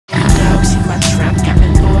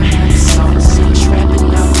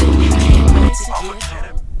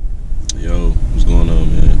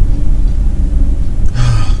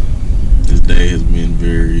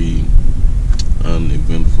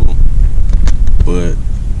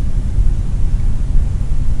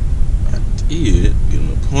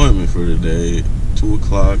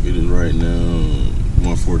clock. It is right now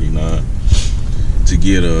 1:49 to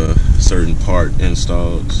get a certain part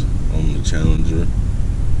installed on the Challenger.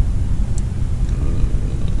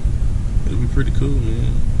 It'll be pretty cool,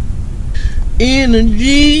 man.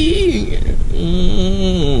 Energy.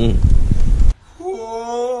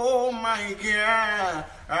 Oh my God.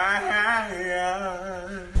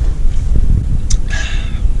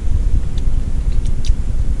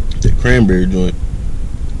 That cranberry joint.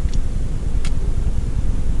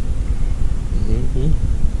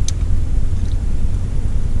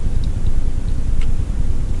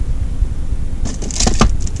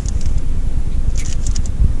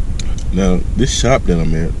 Now, this shop that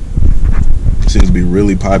I'm at seems to be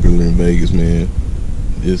really popular in Vegas, man.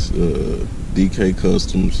 It's DK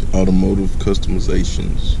Customs, automotive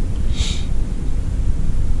customizations.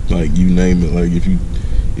 Like, you name it. Like, if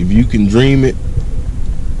you can dream it,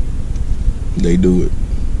 they do it.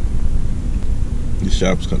 The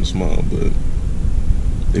shop's kind of small, but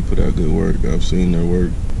they put out good work. I've seen their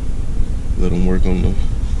work. Let them work on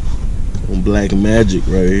Black Magic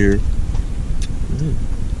right here.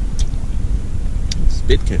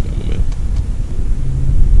 Spit came out, man.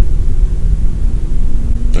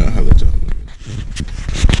 I'll holla at y'all.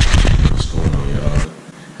 What's going on, y'all?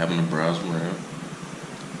 Having a browse around.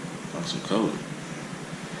 Found some color.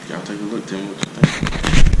 Y'all take a look, tell me what you think.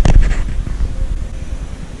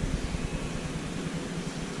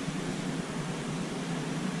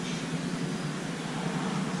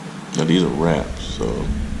 Now these are wraps, so I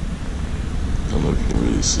don't know if you can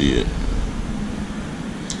really see it.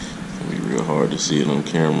 It's gonna be real hard to see it on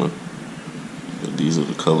camera. But these are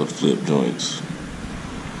the color flip joints.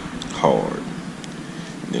 Hard.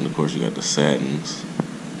 And then of course you got the satins.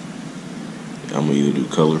 I'm gonna either do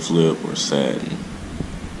color flip or satin.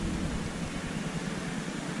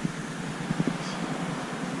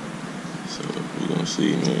 So we're gonna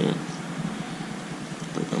see, man.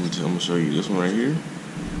 But I'm gonna show you this one right here.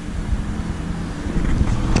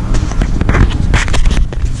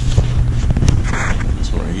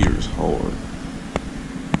 Here is hard.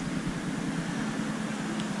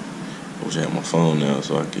 I wish I had my phone now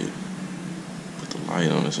so I could put the light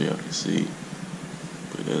on it so y'all can see.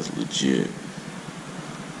 But that's legit.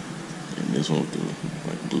 And this one with the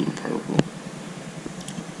like blue to purple.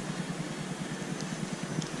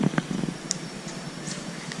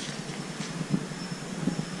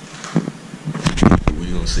 We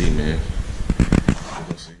gonna see, man.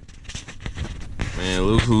 Man,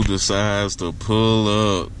 look who decides to pull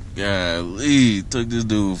up. Golly, took this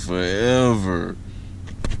dude forever.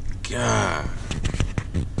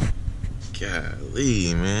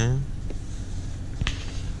 Golly, man.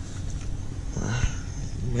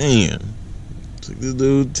 Man, took this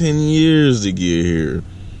dude 10 years to get here.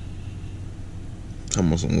 Talking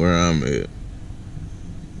about somewhere I'm at.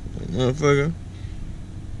 Motherfucker.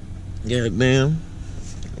 Goddamn.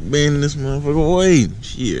 Been this motherfucker waiting.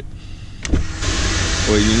 Shit.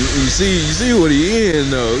 Well, you see what he in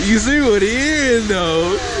though. You see what he in though.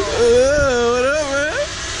 What up, man?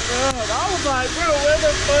 I was like, bro, where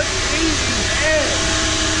the fuck is Jeezy at?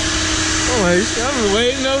 I'm like, I've been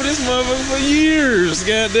waiting on this motherfucker for years,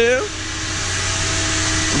 goddamn.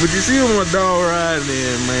 But you see what my dog riding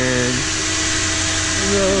in, man.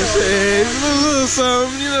 You know what I'm saying? A little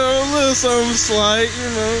something, you know, a little something slight, you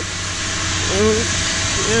know.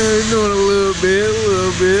 Yeah, doing a little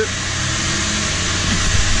bit.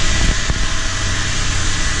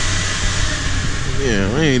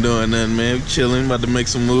 Yeah, we ain't doing nothing, man. We chilling, about to make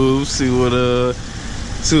some moves, see what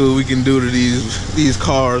we can do to these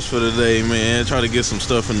cars for today, man. Try to get some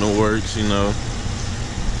stuff in the works, you know.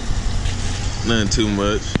 Nothing too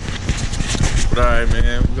much. But alright,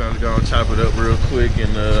 man, we're gonna go and chop it up real quick,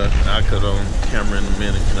 and I'll cut on camera in a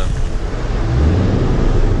minute, you know.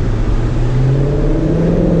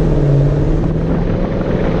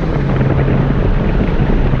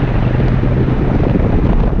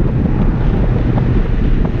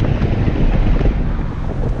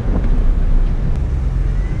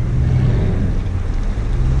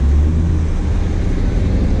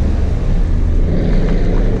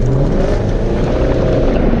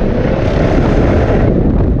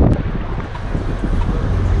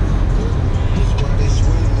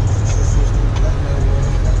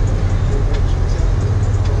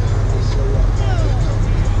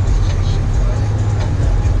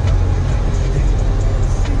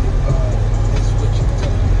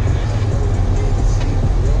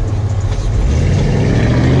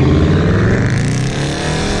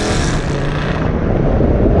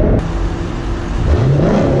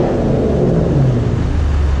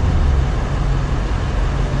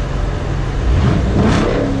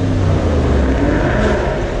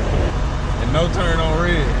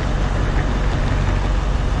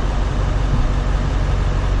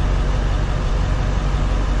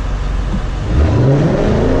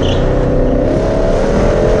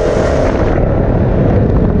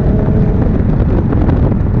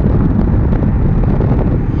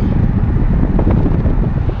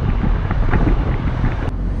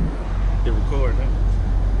 right now.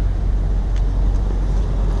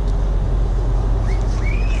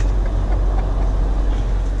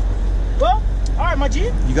 Well, all right, my G.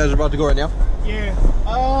 You guys are about to go right now? Yeah.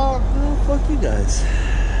 Fuck you guys.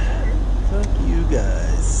 Fuck you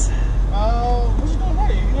guys. What you doing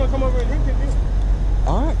later? You wanna come over and drink with me?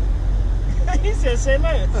 All right. He said, say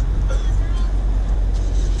less.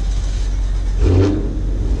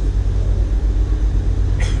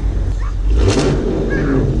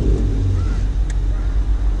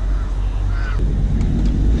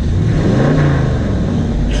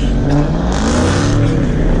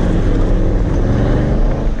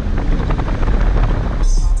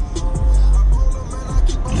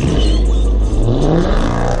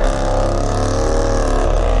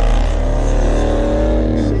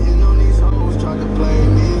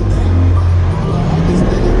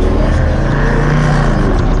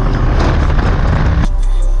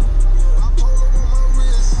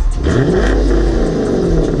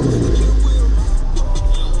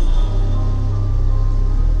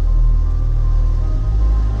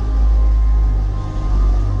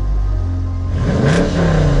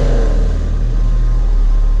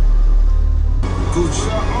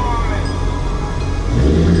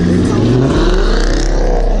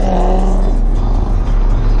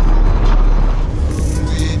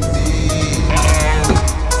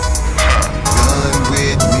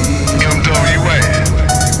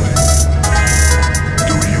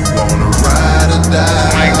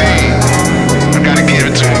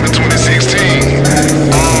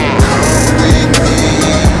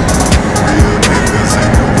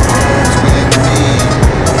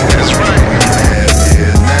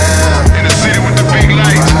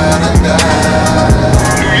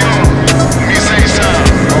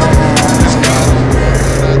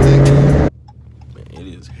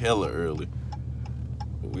 Hella early,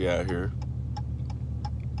 but we out here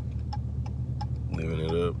living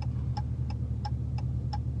it up.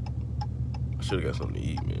 I should have got something to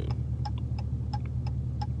eat, man.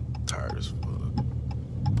 Tired as fuck.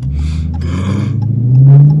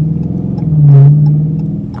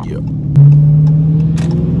 Yep.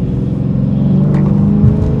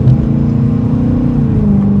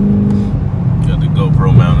 Got the GoPro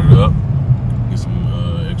mounted up. Get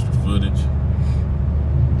some extra footage.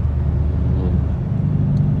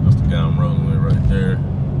 I'm rolling with right there.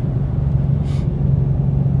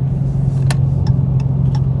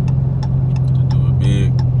 To do it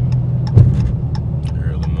big.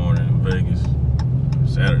 Early morning in Vegas.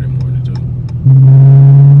 Saturday morning too.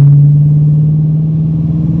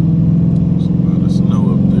 There's a lot of snow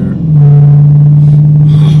up there.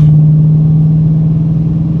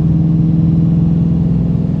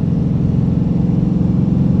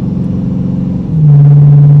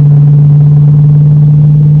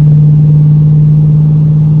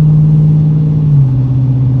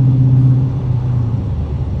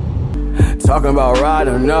 Talking about ride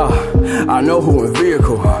or nah, I know who in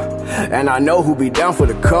vehicle, and I know who be down for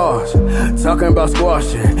the cause. Talking about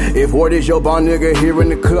squashing, if word is your bond nigga here in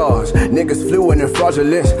the claws. Niggas fluent and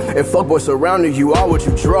fraudulent, and fuckboys surrounding you, all what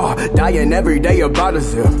you draw. Dying every day about a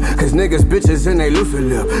zip, cause niggas bitches and they loose a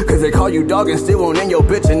lip. Cause they call you dog and still won't in your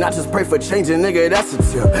bitch, and not just pray for changing, nigga, that's a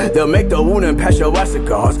tip. They'll make the wound and pass your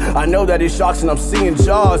cigars. I know that it shocks and I'm seeing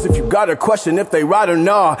jaws. If you got a question if they ride or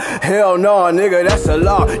nah, hell nah, nigga, that's a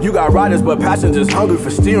law. You got riders but passengers hungry for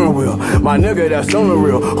steering wheel. My nigga, that's on the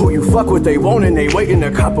real. Who you fuck with, they want and they waiting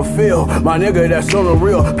to cop a feel. My nigga, that's on the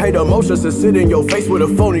real. Pay the motions to sit in your face with a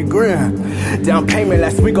phony grin. Down payment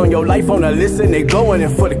last week on your life on the list and they going in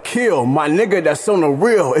for the kill. My nigga, that's on the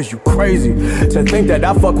real. Is you crazy to think that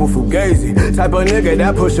I fuck with Fugazi? Type of nigga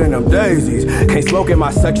that pushing them daisies. Can't smoke in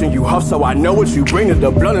my section, you huff, so I know what you bring to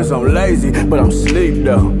the blunt is I'm lazy. But I'm sleep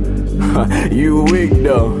though. You weak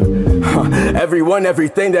though. Everyone,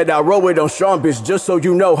 everything that I roll with on Sean, bitch, just so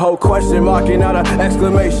you know, whole question mark and not an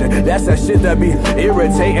exclamation. That's that shit that be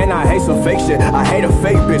irritating. I hate some fake shit. I hate a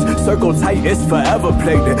fake bitch. Circle tight, it's forever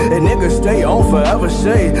plagued. And niggas stay on forever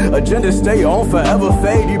shade. Agenda stay on forever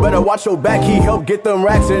fade. You better watch your back, he help get them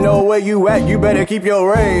racks. And know where you at, you better keep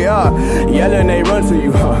your ray, Yelling, they run to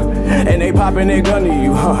you, and they popping their gun to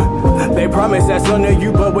you, They promise that's under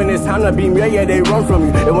you, but when it's time to be me, yeah, they run from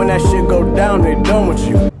you. And when that shit go down, they done with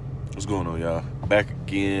you. What's going on, y'all? Back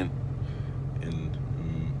again in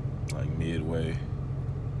like midway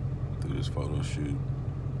through this photo shoot.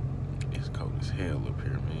 It's cold as hell up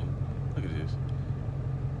here, man. Look at this.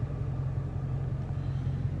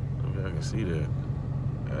 I mean, I can see that.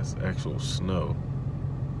 That's actual snow.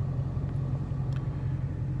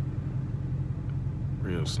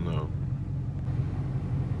 Real snow.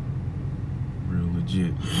 Real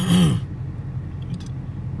legit.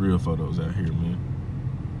 Real photos out here, man.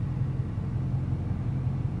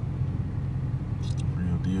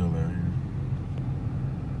 Real deal out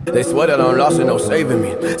here. They swear that I'm lost and no saving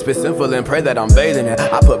me. Spit simple and pray that I'm bathing it.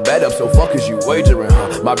 I put bet up, so fuck is you wagering,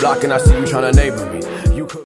 huh? My block and I see you tryna neighbor me.